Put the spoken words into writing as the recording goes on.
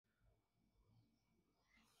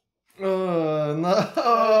no!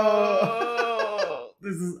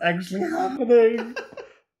 This is actually happening.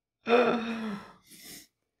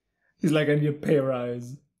 He's like, I need a pay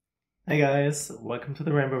rise. Hey guys, welcome to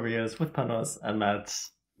the Rainbow Reels with Panos and Matt.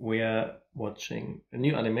 We are watching a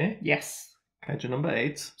new anime. Yes. Kaiju number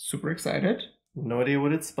 8. Super excited. No idea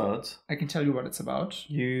what it's about. I can tell you what it's about.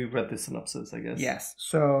 You read the synopsis, I guess. Yes.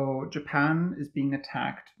 So Japan is being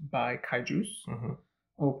attacked by kaijus. Mm-hmm.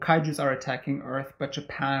 Or kaijus are attacking Earth, but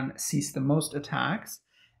Japan sees the most attacks.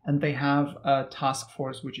 And they have a task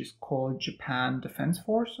force which is called Japan Defense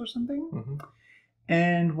Force or something. Mm-hmm.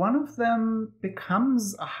 And one of them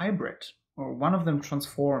becomes a hybrid, or one of them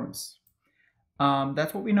transforms.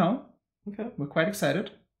 That's what we know. Okay. We're quite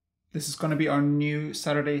excited. This is going to be our new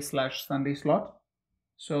Saturday/Sunday slot.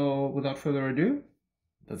 So without further ado,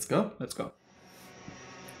 let's go. Let's go.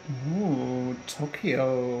 Ooh,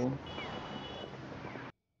 Tokyo.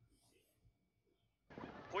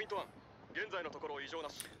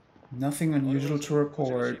 Nothing unusual to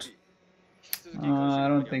report. I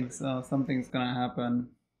don't think so. Something's gonna happen.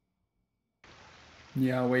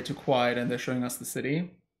 Yeah, way too quiet, and they're showing us the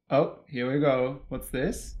city. Oh, here we go. What's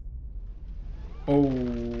this? Oh.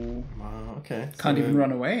 Wow, okay. Can't even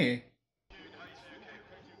run away.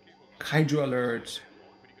 Kaiju alert.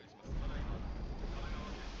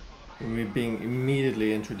 We're being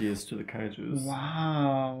immediately introduced to the kaijus.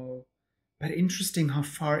 Wow. But interesting how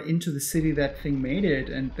far into the city that thing made it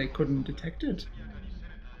and they couldn't detect it.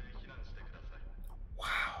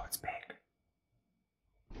 Wow, it's big.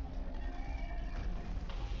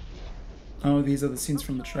 Oh, these are the scenes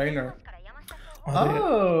from the trailer.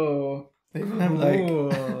 Oh! They even have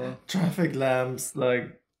like traffic lamps,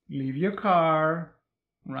 like... Leave your car,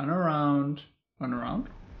 run around, run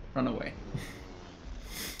away.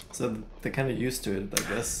 So they're kind of used to it, I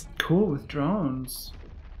guess. Cool, with drones.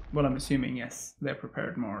 Well, I'm assuming, yes, they're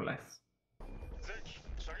prepared more or less.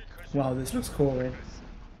 Wow, this looks cool.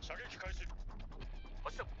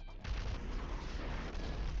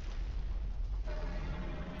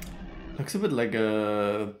 Looks a bit like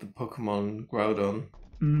the Pokemon Groudon.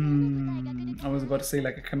 I was about to say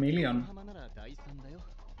like a chameleon.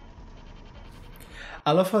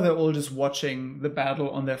 I love how they're all just watching the battle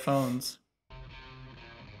on their phones.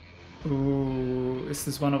 Ooh, is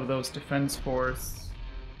this one of those defense force?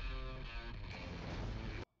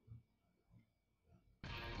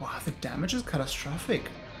 Wow, the damage is catastrophic.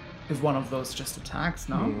 If one of those just attacks,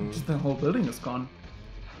 no? Just the whole building is gone.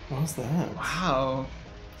 What's that? Wow.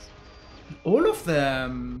 All of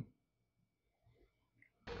them.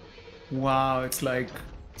 Wow, it's like...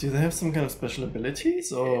 Do they have some kind of special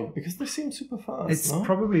abilities? Or because they seem super fast, It's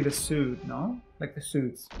probably the suit, no? Like the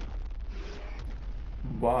suits.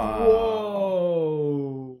 Wow.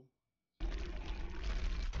 Whoa.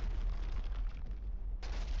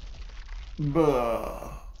 Bah.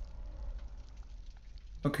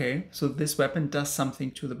 Okay, so this weapon does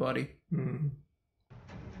something to the body. Mm.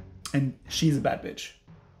 And she's a bad bitch.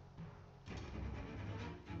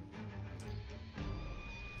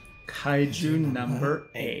 Kaiju number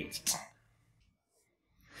 8.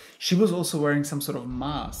 She was also wearing some sort of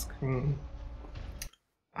mask. Mm.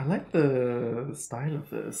 I like the style of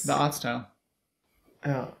this. The art style.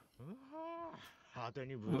 Yeah.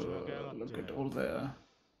 Look at all the...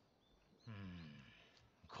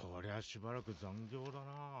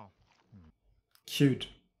 Cute.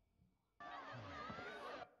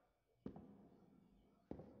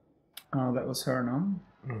 Oh, that was her, no?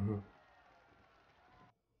 Mm-hmm.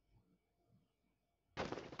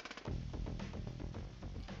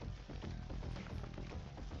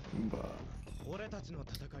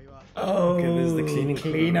 Oh, okay, this is the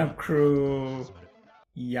cleanup crew.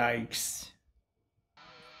 Yikes.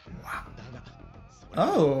 Wow.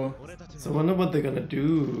 Oh. So I wonder what they're gonna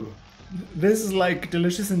do. This is like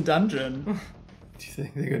Delicious in Dungeon. Do you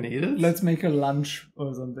think they're gonna eat it? Let's make a lunch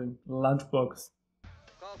or something. Lunchbox.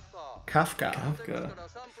 Kafka. Kafka.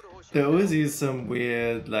 They always use some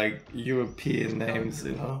weird, like, European names,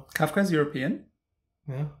 you know? Kafka's European?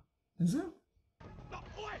 Yeah. Is it?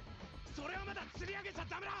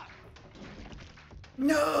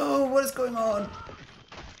 No! What is going on?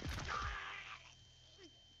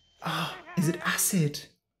 Ah, is it acid?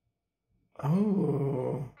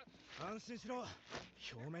 Oh.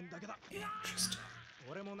 Interesting.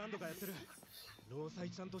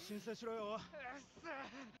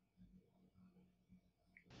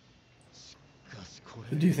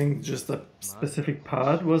 Do you think just that specific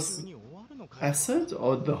part was acid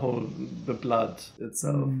or the blood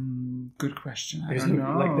itself? Good question. I Because don't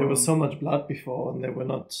know. like there was so much blood before and they were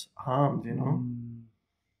not harmed, you know?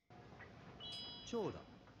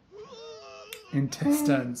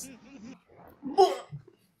 Intestines.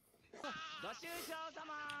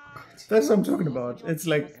 That's what I'm talking about. It's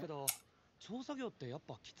like,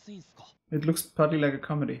 it looks partly like a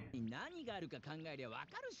comedy.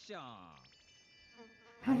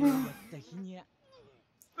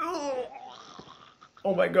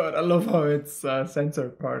 Oh my god, I love how it's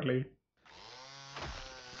censored partly.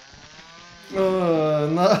 Oh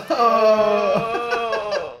no!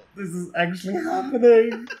 This is actually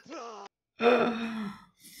happening.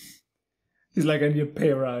 He's like, I need a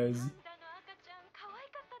pay rise.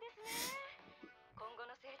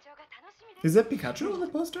 Is that Pikachu on the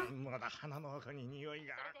poster?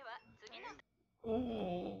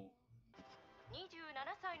 Oh.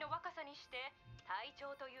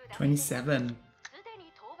 27.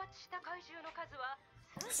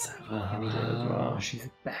 700, wow. She's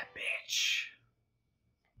a bad bitch.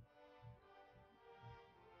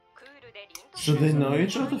 So they know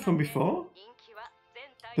each other from before?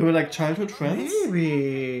 They were like childhood friends?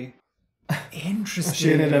 Maybe. Interesting.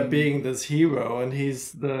 She ended up being this hero and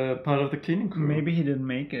he's the part of the cleaning crew. Maybe he didn't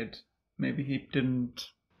make it. Maybe he didn't.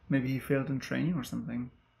 Maybe he failed in training or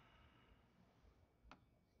something.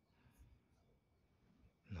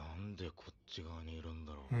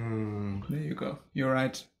 There you go. You're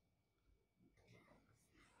right.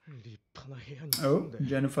 Oh,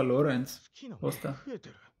 Jennifer Lawrence. Poster.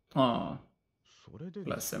 Oh,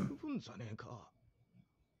 bless him.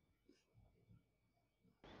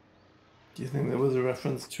 Do you think there was a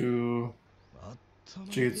reference to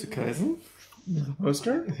Jujutsu Kaisen? The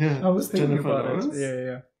poster? Yeah, I was thinking Jennifer about Lawrence? it. Yeah,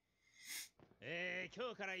 yeah. 今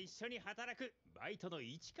日から一緒に働くバイトの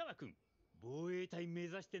市川くん防衛隊目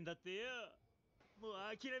指してんだってよもう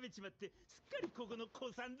諦めちまってすっかりここの子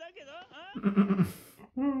さんだけど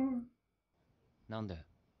なんで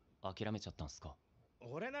諦めちゃったんすか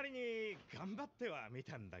俺なりに頑張ってはみ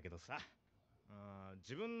たんだけどさ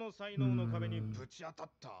自分の才能の壁にぶち当たっ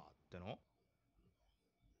たっての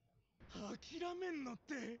諦めんのっ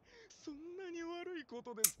てそんなに悪いこ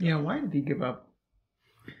とですか Yeah, why did he give up?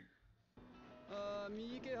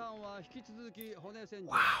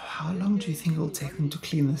 Wow, how long do you think it will take them to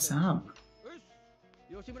clean this up?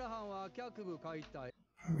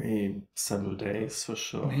 Maybe several days for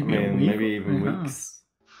sure. Maybe a I mean, week, maybe even yeah. weeks.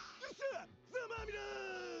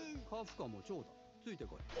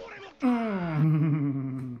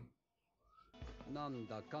 Mm. なん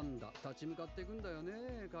だかんだ立ち向かっていくんだよね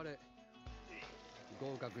彼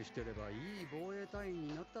合格してればいい防衛隊員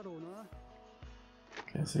になったろうな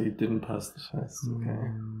Okay, so you didn't pass the test, okay.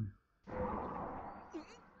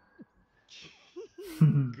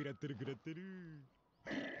 食らってる食らってる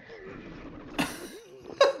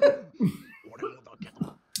俺もだけ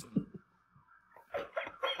ど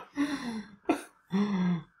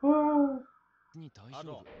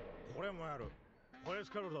これもやる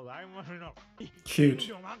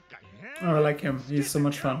Cute. Oh, I like him. He's so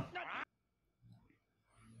much fun.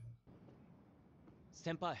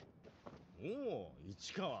 先輩おお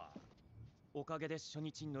市川おかげで初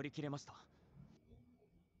日に乗り切れました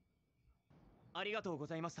ありがとうご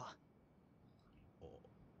ざいました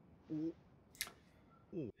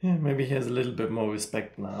Yeah, maybe he has a little bit more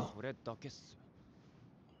respect now. それだけっす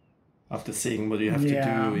After seeing what you have Yeah.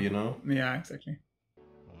 to do, you know? Yeah, exactly.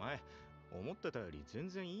 お前思ってたより全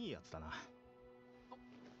然いいやつだなだ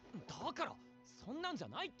からそんなんじゃ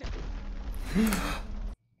ないって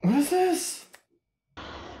What is this?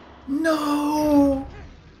 No!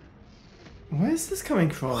 Where is this coming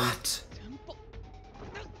from? What?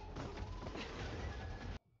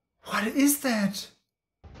 What is that?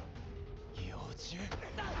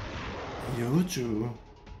 Yoju.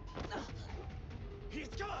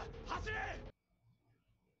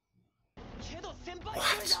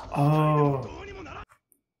 Oh.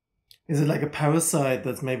 Is it like a parasite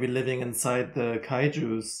that's maybe living inside the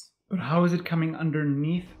kaijus? But how is it coming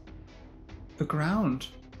underneath the ground?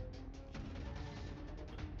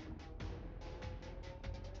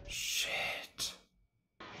 Shit.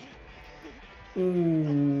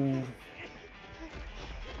 Ooh.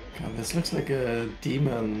 God, this looks like a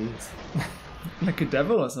demon. Like a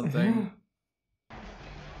devil or something.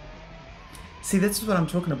 See, that's what I'm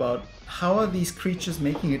talking about. How are these creatures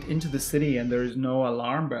making it into the city and there is no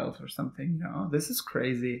alarm bells or something? You know, this is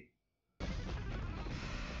crazy.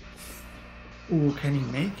 Ooh, can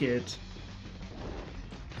he make it?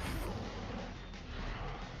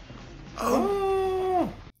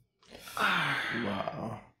 Oh!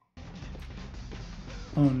 Wow.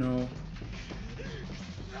 Oh no.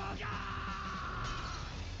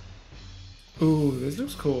 Ooh, this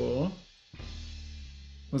looks cool.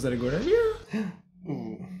 Was that a good idea?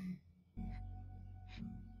 Ooh.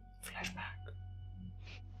 Flashback.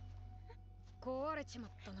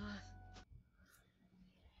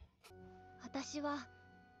 私は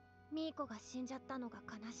ミーコが死んじゃったのが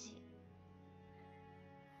悲し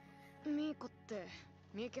い。ミーコって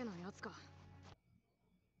ミケのやつか。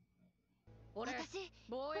俺私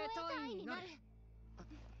防衛隊員になる。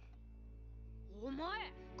お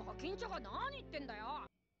前ガキンチョが何言ってんだよ。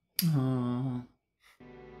Oh.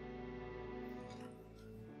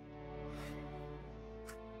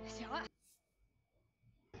 しゃあ。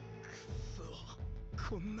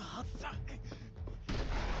こんなはずだ。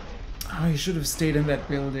 Oh, he should have stayed in that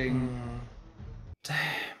building. Damn.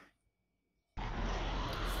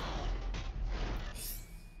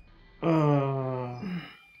 Uh,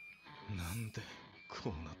 なんでこ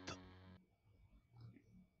うなった。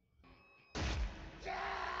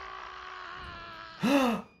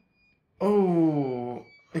 oh,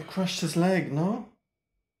 it crushed his leg, no?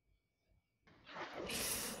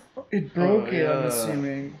 It broke Oh, it, I'm yeah.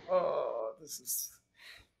 assuming. Oh, this is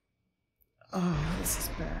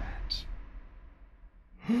bad.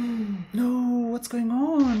 No, what's going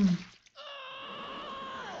on?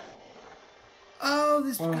 Oh,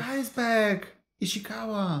 this guy's back.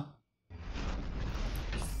 Ishikawa.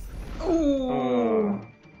 Oh.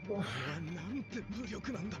 なんて無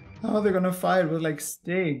力なんだ。 How are they gonna fight with like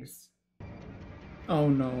sticks? Oh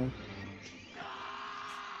no.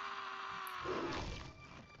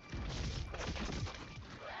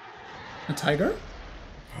 A tiger?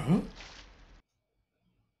 Huh?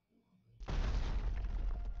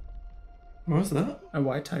 What was that? A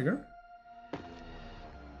white tiger?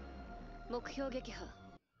 目標撃破。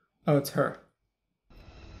 Oh, it's her.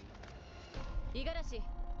 五十嵐、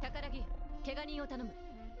宝木、怪我人を頼む。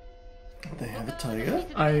 They have a tiger?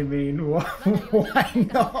 I mean, why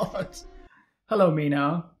not? Hello,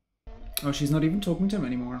 Mina. Oh, she's not even talking to him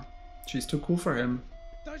anymore. She's too cool for him.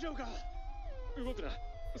 大丈夫か。動くな。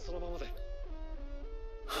そのままで。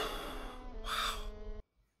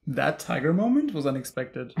 That tiger moment was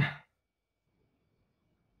unexpected.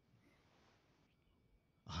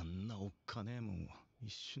 あんなおっかねえもんは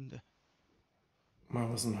一瞬で。 Well,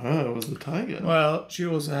 it wasn't her, it was the tiger. Well, she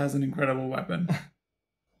also has an incredible weapon.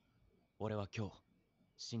 俺は今日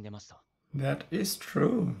死んでました。 That is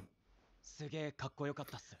true. すげえかっこよかっ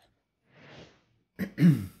たっす。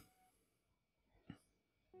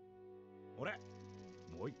俺、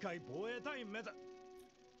もう一回防衛隊員目指。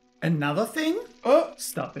 Another thing? Oh,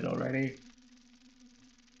 stop it already.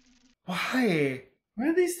 Why?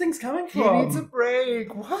 Where are these things coming He needs a from?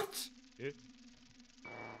 break. What? え、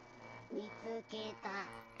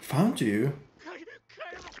 Found you? 帰る。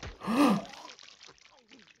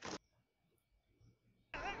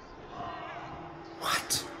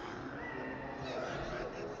 What?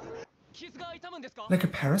 傷が痛むんですか？ Like a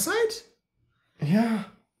parasite? Yeah.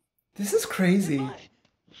 This is crazy.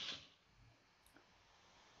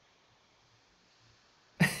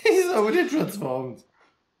 He's already transformed.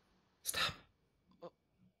 Stop.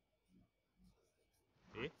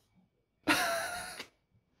 え、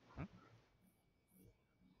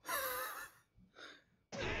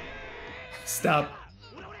 Stop.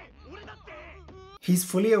 俺だって。 He's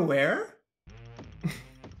fully aware?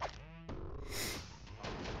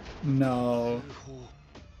 No.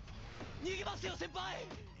 逃げますよ先輩。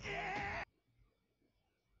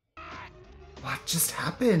 What just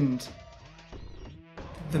happened?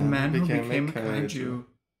 The And man who became a became a kaiju. kaiju.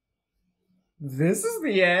 This is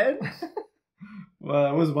the end? Well,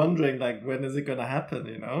 I was wondering, like, when is it gonna happen,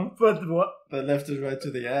 you know? But what? They left it right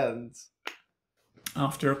to the end.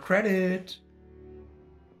 After credit.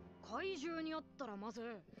 怪獣にあったらまず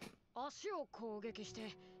足を攻撃し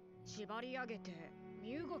て縛り上げて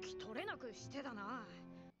身動き取れなくしてだな。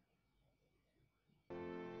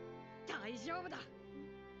大丈夫だ。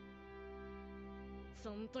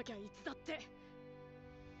そん時はいつだって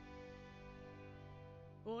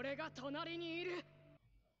俺が隣にいる。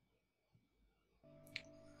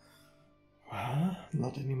 What?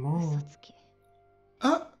 Not anymore. 嘘つき。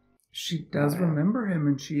 Ah, she does remember him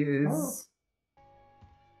and she is...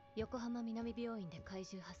 横浜南病院で怪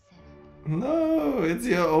獣発生。 No, it's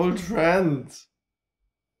your old friend.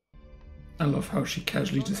 I love how she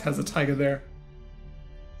casually just has a tiger there.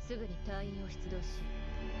 すぐに隊員を出動し、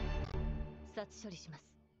殺処理します。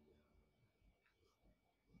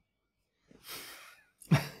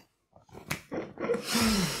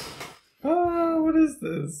 What is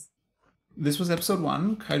this? This was episode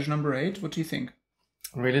 1, Kaiju number 8. What do you think?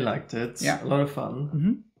 Really liked it. Yeah. A lot of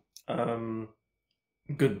fun. Mm-hmm.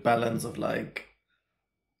 Good balance of like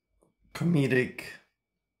comedic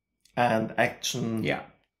and action. Yeah,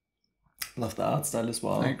 Love the art style as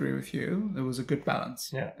well. I agree with you. There was a good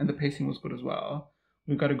balance. Yeah. And the pacing was good as well.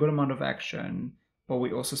 We got a good amount of action, but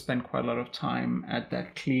we also spent quite a lot of time at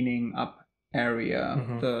that cleaning up area,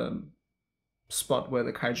 Mhm. the spot where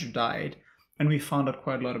the kaiju died, and we found out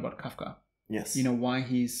quite a lot about Kafka. Yes. You know, why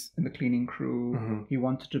he's in the cleaning crew. Mhm. He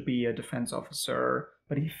wanted to be a defense officer,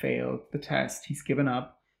 but he failed the test. He's given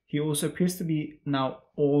up. He also appears to be now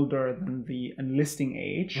older than the enlisting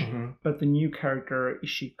age, Mhm. but the new character,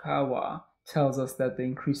 Ishikawa, tells us that they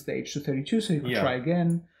increased the age to 32, so he could Yeah. try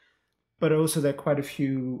again. But also there are quite a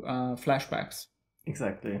few flashbacks.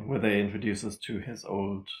 Exactly. Where they introduce us to his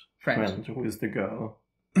old Friend. friend who is the girl.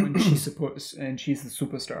 And she's the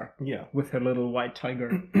superstar Yeah. with her little white tiger.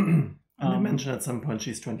 And they mention at some point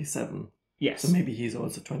she's 27. Yes. So maybe he's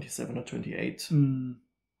also 27 or 28.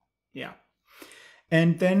 Yeah.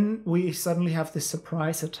 And then we suddenly have this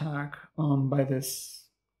surprise attack by this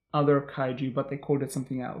other kaiju, but they called it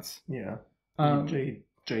something else. Yeah.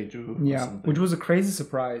 Jeju. Yeah, which was a crazy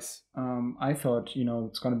surprise. I thought,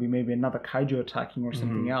 it's going to be maybe another kaiju attacking or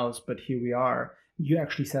something else, but here we are. You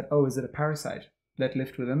actually said, oh, is it a parasite that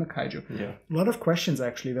lived within the kaiju? Yeah. A lot of questions,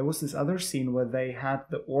 actually. There was this other scene where they had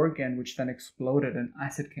the organ, which then exploded and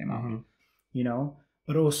acid came out,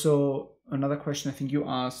 But also another question I think you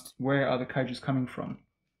asked, where are the kaijus coming from?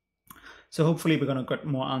 So hopefully we're going to get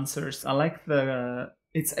more answers. I like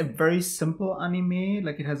it's a very simple anime,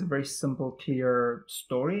 like it has a very simple, clear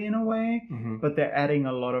story in a way, but they're adding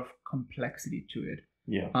a lot of complexity to it.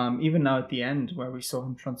 Yeah. Even now at the end where we saw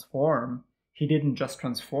him transform, he didn't just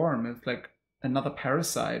transform, it's like another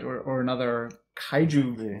parasite or another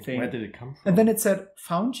kaiju thing. Where did it come from? And then it said,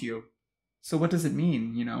 found you. So what does it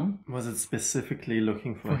mean, Was it specifically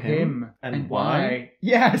looking for him? And why?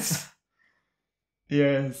 Yes.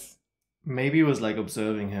 Yes. Maybe it was like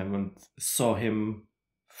observing him and saw him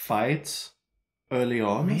fight early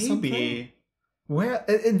on or something? Maybe. Where,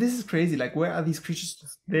 and this is crazy, like where are these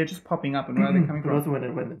creatures they're just popping up and where are they coming But from? also when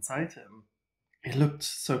it went inside him, it looked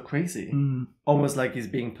so crazy. Almost like he's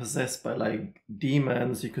being possessed by like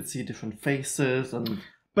demons. You could see different faces and...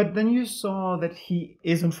 But then you saw that he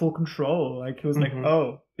is in full control. Like he was like,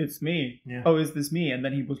 oh, it's me. Yeah. Oh, is this me? And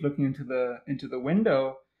then he was looking into the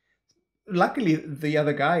window. Luckily, the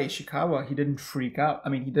other guy, Ishikawa, he didn't freak out. I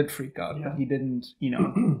mean, he did freak out, but he didn't,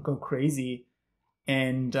 go crazy.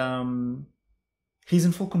 And he's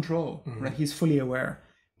in full control, right? He's fully aware.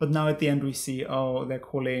 But now at the end we see, they're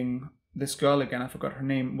calling this girl again, I forgot her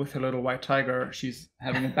name, with her little white tiger. She's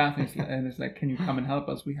having a bath and it's like, can you come and help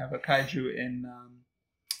us? We have a kaiju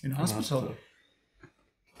in hospital.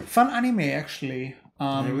 Fun anime, actually.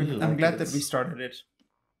 I really like I'm glad it. that we started it.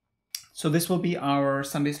 So this will be our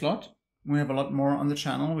Sunday slot. We have a lot more on the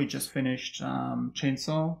channel. We just finished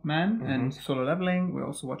Chainsaw Man and Solo Leveling. We're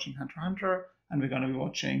also watching Hunter x Hunter. And we're going to be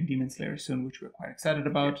watching Demon Slayer soon, which we're quite excited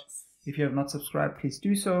about. If you have not subscribed, please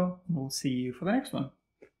do so. And we'll see you for the next one.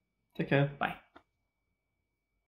 Take care. Bye.